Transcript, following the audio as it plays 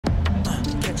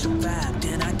catch a vibe,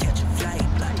 then I catch a flight.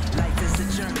 Like life is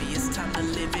a journey, it's time to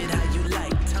live it how you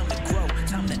like. Time to grow,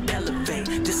 time to elevate.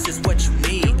 This is what you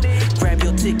need. Grab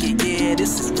your ticket, yeah,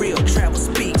 this is Real Travel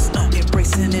Speaks.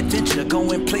 Embracing adventure,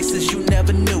 going places you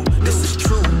never knew. This is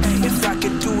true. If I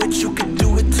could do it, you can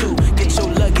do it too. Get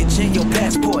your luggage and your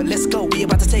passport. Let's go. We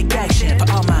about to take action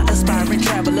for all my aspiring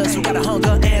travelers who got a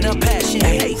hunger and a passion.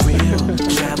 Hey, Real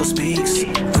Travel Speaks.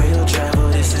 Real Travel.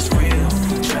 This is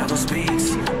Real Travel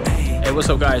Speaks. Hey, what's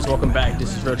up, guys? Welcome back.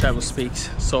 This is Real Travel Speaks.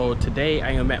 So today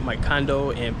I am at my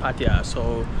condo in Pattaya.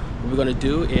 So what we're gonna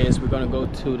do is we're gonna go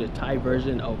to the Thai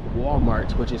version of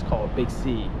Walmart, which is called Big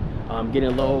C. I'm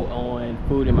getting low on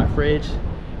food in my fridge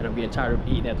and I'm getting tired of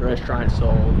eating at the restaurant.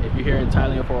 So if you're here in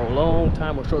Thailand for a long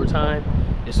time or short time,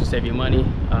 this will save you money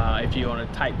if you're on a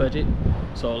tight budget.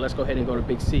 So let's go ahead and go to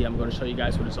Big C. I'm going to show you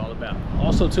guys what it's all about.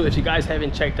 Also too, if you guys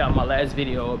haven't checked out my last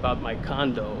video about my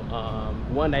condo,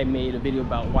 one, I made a video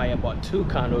about why I bought 2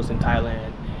 condos in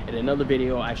Thailand. In another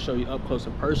video, I show you up close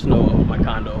and personal of my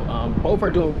condo. Both are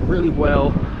doing really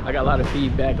well. I got a lot of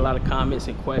feedback, a lot of comments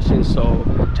and questions, so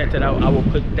check that out. I will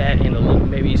put that in the link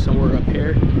maybe somewhere up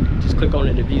here. Just click on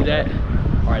it to view that.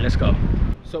 All right, let's go.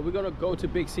 So we're gonna go to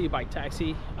Big C by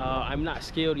taxi. I'm not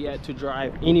skilled yet to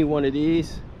drive any one of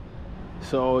these,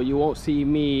 so you won't see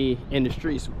me in the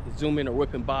streets zooming or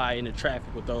whipping by in the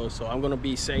traffic with those. So I'm gonna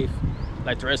be safe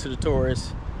like the rest of the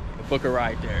tourists and book a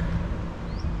ride there.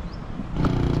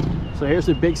 So here's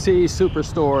the Big C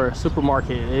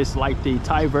supermarket. It's like the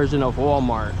Thai version of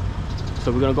Walmart.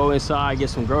 So we're gonna go inside,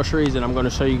 get some groceries, and I'm gonna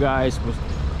show you guys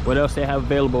what else they have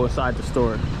available inside the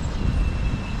store.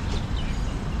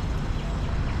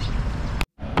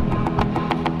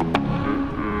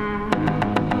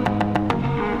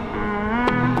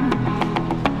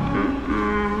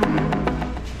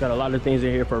 Got a lot of things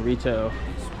in here for retail.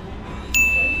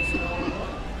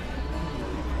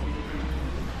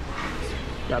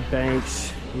 Got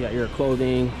banks, you got your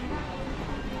clothing,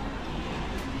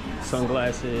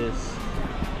 sunglasses.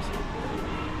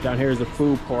 Down here is the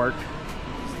food park.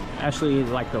 Actually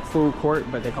like the food court,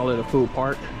 but they call it a food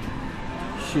park.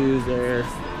 Shoes there.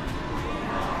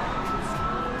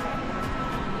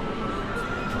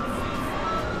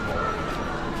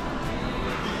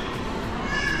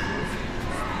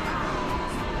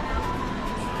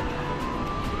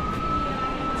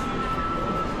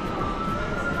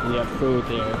 You have food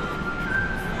there.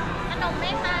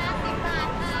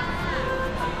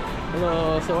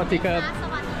 Hello, sawadee.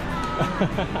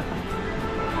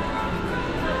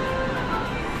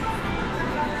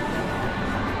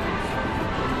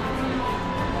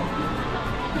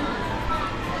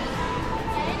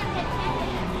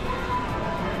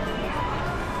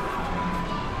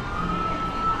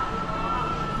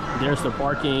 There's the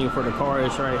parking for the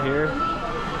cars right here.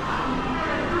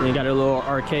 And you got a little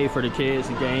arcade for the kids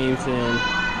and games,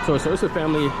 and so it's a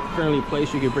family-friendly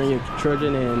place. You can bring your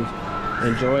children and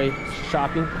enjoy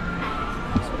shopping.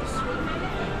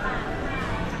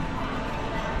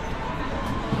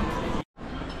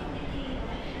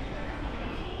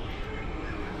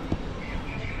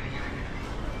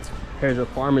 Here's a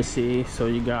pharmacy. So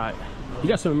you got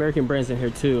some American brands in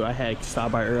here too. I had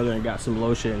stopped by earlier and got some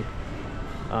lotion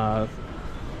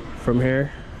from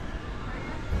here.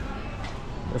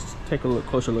 Let's take a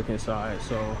closer look inside.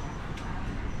 So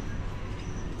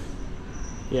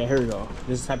yeah, here we go.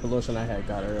 This is the type of lotion I had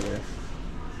got earlier.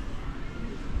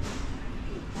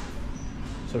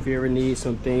 So if you ever need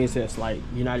some things that's like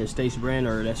United States brand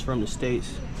or that's from the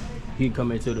States, you can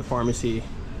come into the pharmacy.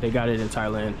 They got it in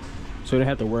Thailand, so you don't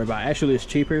have to worry about it. Actually, it's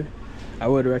cheaper. I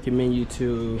would recommend you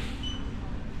to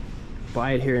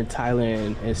buy it here in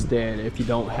Thailand instead. If you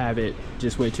don't have it,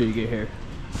 just wait till you get here.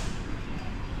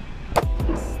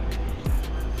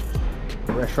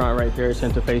 The restaurant right there,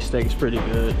 Santa Fe Steak, is pretty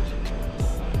good.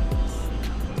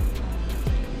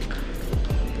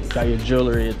 Got your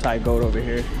jewelry, a Thai gold over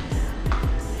here.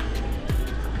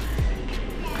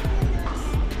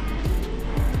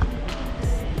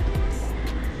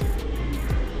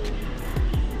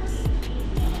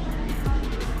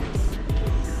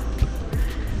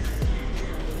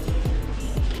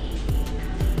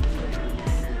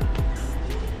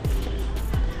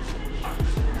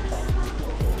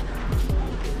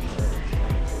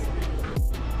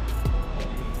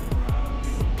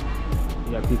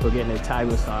 You got people getting a Thai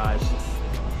massage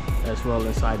as well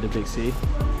inside the Big C.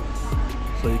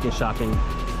 So you can shop and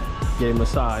get a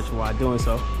massage while doing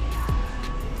so.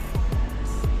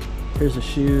 Here's the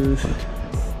shoes,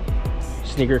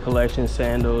 sneaker collection,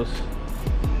 sandals.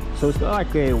 So it's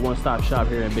like a one-stop shop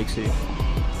here in Big C.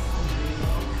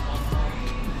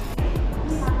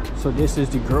 So this is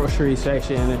the grocery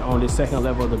section on the second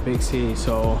level of the Big C.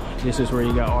 So this is where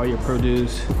you got all your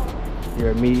produce,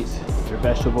 your meats, your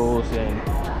vegetables, and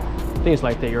things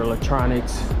like that, your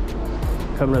electronics.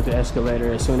 Coming up the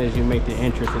escalator as soon as you make the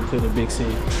entrance into the Big C.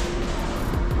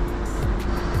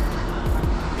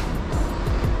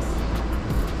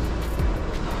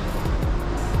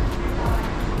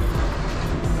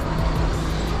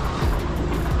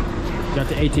 Got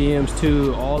the ATMs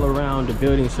too all around the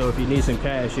building, so if you need some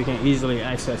cash, you can easily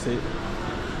access it.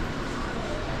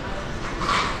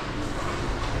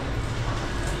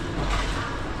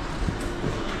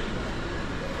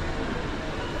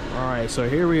 All right, so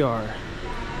here we are.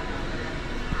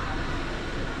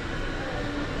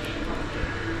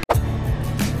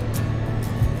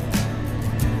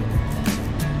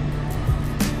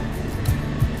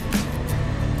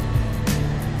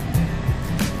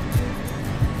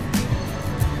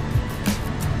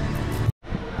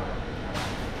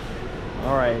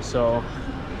 Alright, so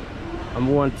I'm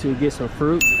going to get some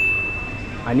fruit.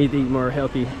 I need to eat more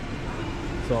healthy,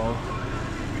 so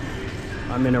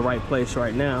I'm in the right place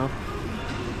right now.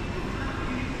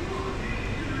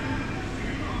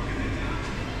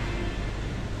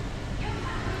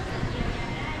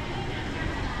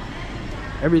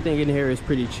 Everything in here is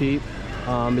pretty cheap.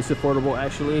 It's affordable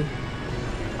actually.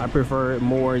 I prefer it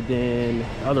more than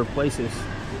other places.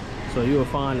 So you will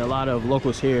find a lot of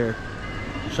locals here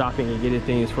shopping and getting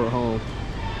things for home.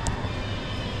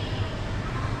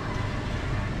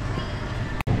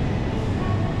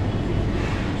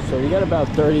 So we got about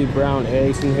 30 brown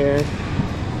eggs in here,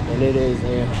 and it is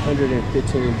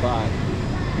 115 baht.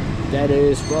 That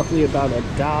is roughly about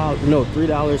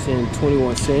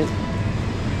 $3.21.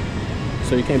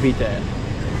 So you can't beat that.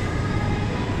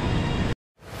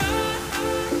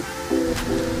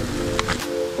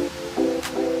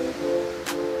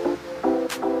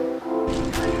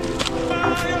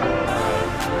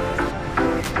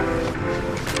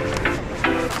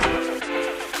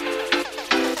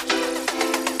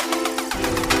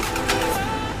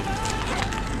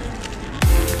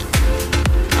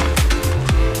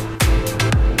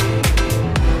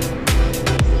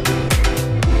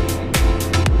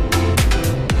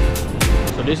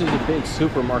 This is a big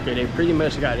supermarket. They pretty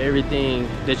much got everything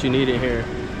that you need in here.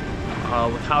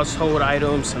 With household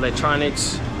items,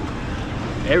 electronics,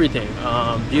 everything.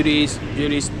 Beauty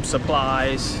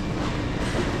supplies,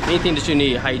 anything that you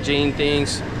need, hygiene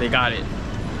things, they got it.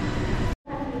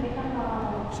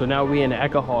 So now we in the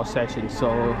alcohol section.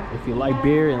 So if you like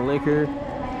beer and liquor,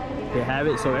 they have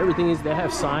it. So everything is, they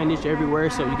have signage everywhere,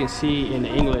 so you can see in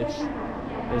English.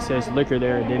 It says liquor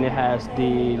there, and then it has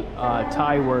the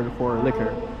Thai word for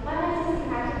liquor.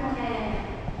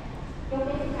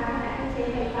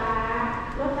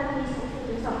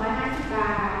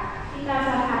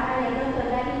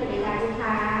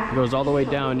 It goes all the way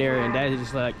down there, and that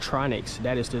is electronics.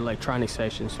 That is the electronics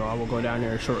section, so I will go down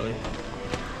there shortly.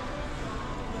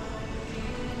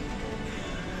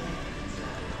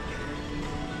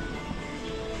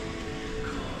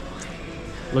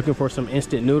 Looking for some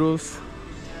instant noodles.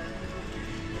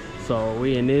 So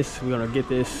we're gonna get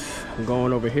this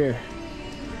going over here.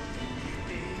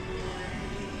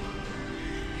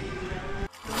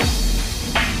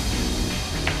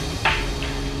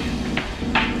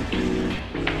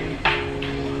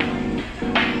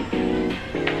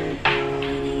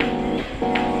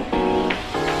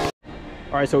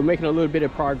 All right, so we're making a little bit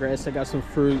of progress. I got some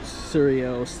fruits,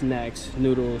 cereal, snacks,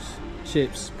 noodles,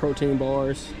 chips, protein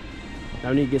bars. Now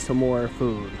I need to get some more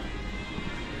food.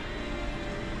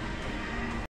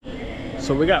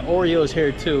 So we got Oreos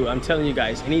here too. I'm telling you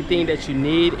guys, anything that you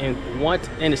need and want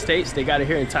in the States, they got it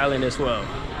here in Thailand as well.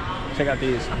 Check out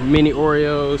these mini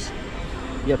Oreos.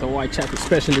 You got the white chocolate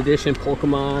special edition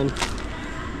Pokemon.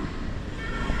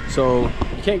 So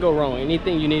you can't go wrong.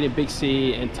 Anything you need in Big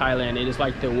C in Thailand, it is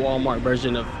like the Walmart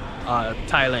version of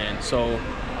Thailand. So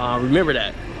remember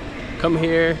that. Come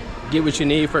here, get what you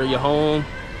need for your home,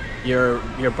 your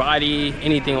body,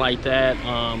 anything like that,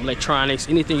 electronics,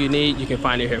 anything you need, you can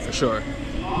find it here for sure.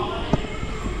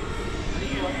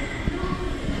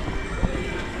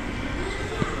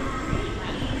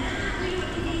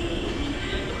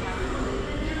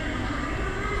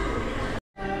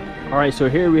 All right, so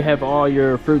here we have all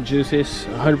your fruit juices,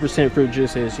 100% fruit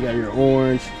juices. You got your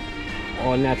orange,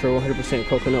 all natural, 100%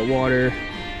 coconut water,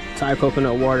 Thai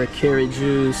coconut water, carrot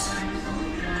juice,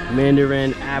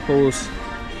 mandarin, apples.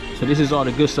 So this is all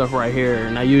the good stuff right here,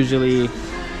 and I usually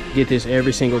get this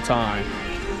every single time.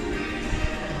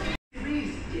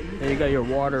 And you got your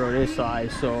water on this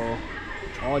side, so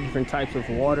all different types of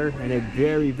water, and they're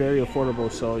very, very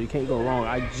affordable, so you can't go wrong.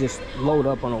 I just load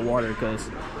up on the water because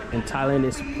in Thailand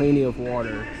there's plenty of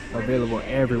water available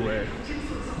everywhere.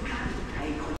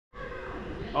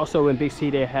 Also in Big C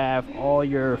they have all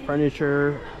your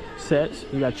furniture sets.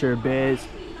 You got your beds,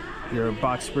 your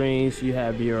box springs, you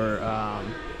have your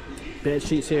bed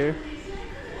sheets here,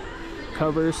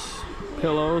 covers,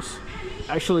 pillows.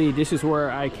 Actually, this is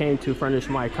where I came to furnish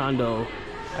my condo.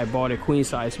 I bought a queen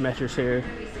size mattress here,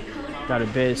 got a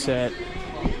bed set,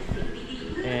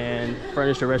 and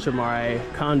furnished the rest of my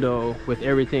condo with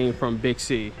everything from Big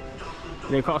C.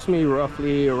 And it cost me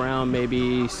roughly around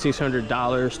maybe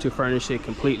 $600 to furnish it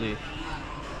completely.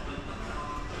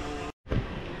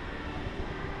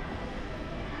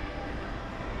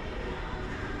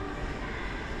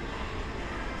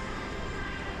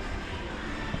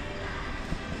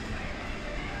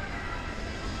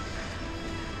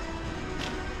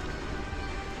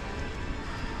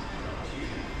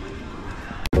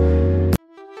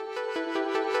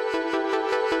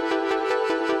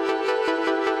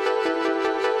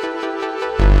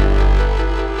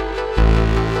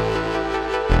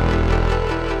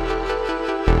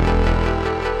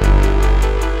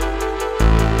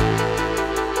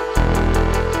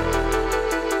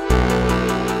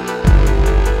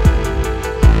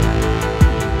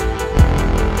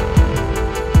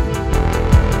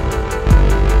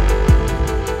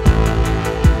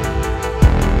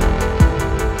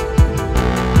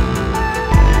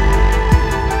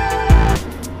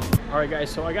 Alright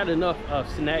guys, so I got enough of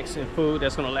snacks and food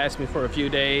that's gonna last me for a few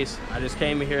days. I just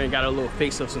came in here and got a little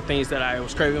fix of some things that I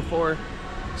was craving for.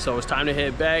 So it's time to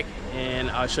head back and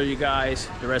I'll show you guys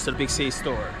the rest of the Big C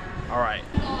store. Alright.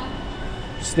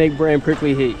 Snake brand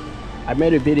prickly heat. I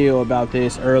made a video about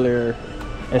this earlier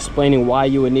explaining why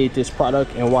you would need this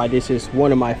product and why this is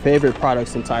one of my favorite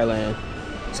products in Thailand.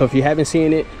 So if you haven't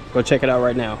seen it, go check it out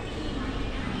right now.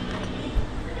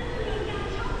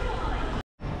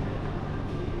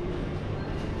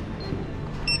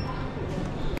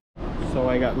 So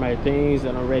I got my things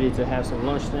and I'm ready to have some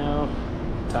lunch now.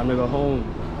 Time to go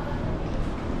home.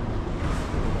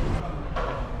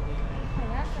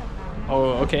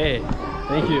 Oh, okay.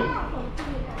 Thank you.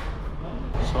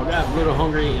 So I got a little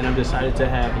hungry and I've decided to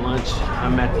have lunch.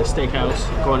 I'm at the steakhouse,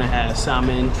 going to have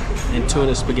salmon and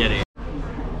tuna spaghetti.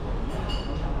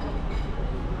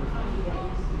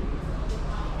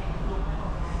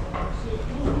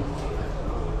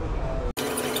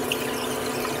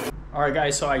 Alright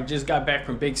guys, so I just got back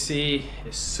from Big C.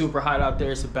 It's super hot out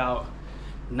there. It's about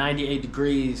 98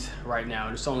 degrees right now,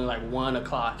 and it's only like 1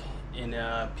 o'clock in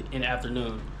the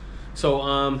afternoon.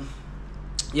 So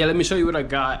yeah, let me show you what I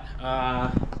got.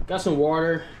 Got some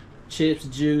water, chips,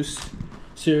 juice,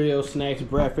 cereal, snacks,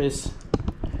 breakfast.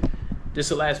 This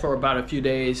will last for about a few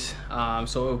days,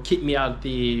 so it'll keep me out of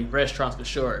the restaurants for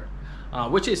sure.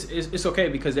 Which it's okay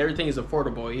because everything is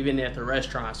affordable, even at the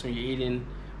restaurants when you're eating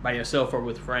by yourself or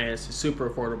with friends. It's super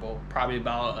affordable, probably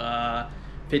about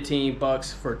 15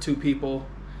 bucks for 2 people,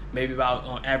 maybe about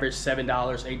on average $7,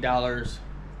 $8,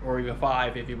 or even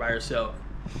 $5 if you're by yourself.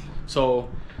 So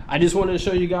I just wanted to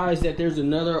show you guys that there's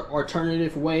another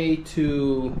alternative way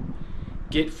to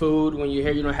get food when you're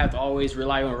here. You don't have to always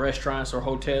rely on restaurants or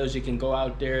hotels. You can go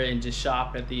out there and just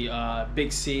shop at the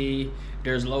Big C.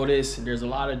 There's Lotus. There's a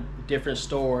lot of different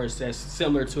stores that's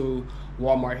similar to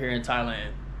Walmart here in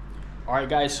Thailand. Alright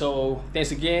guys, so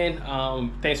thanks again.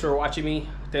 Thanks for watching me.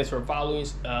 Thanks for following.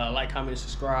 Like, comment,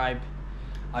 subscribe.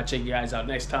 I'll check you guys out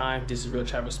next time. This is Real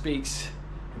Travel Speaks.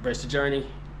 Embrace the journey.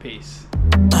 Peace.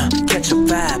 Catch a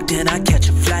vibe, then I catch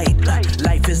a flight.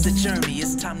 Life is the journey.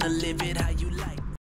 It's time to live it how you like.